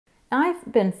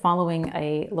I've been following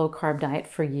a low-carb diet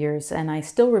for years, and I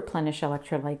still replenish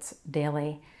electrolytes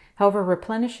daily. However,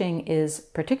 replenishing is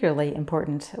particularly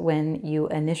important when you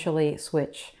initially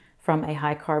switch from a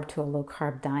high-carb to a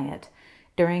low-carb diet.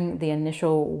 During the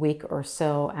initial week or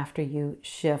so after you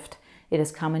shift, it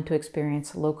is common to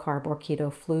experience low-carb or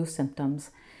keto flu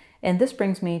symptoms. And this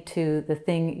brings me to the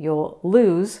thing you'll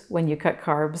lose when you cut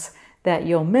carbs that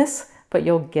you'll miss, but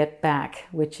you'll get back,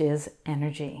 which is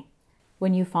energy.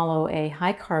 When you follow a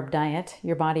high-carb diet,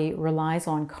 your body relies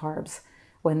on carbs.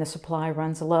 When the supply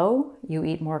runs low, you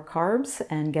eat more carbs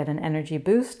and get an energy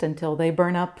boost until they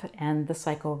burn up and the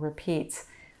cycle repeats.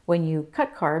 When you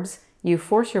cut carbs, you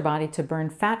force your body to burn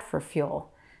fat for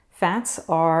fuel. Fats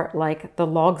are like the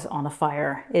logs on a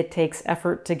fire. It takes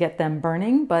effort to get them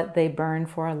burning, but they burn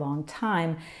for a long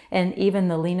time, and even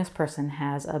the leanest person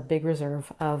has a big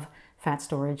reserve of fat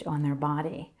storage on their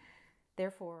body.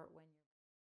 Therefore,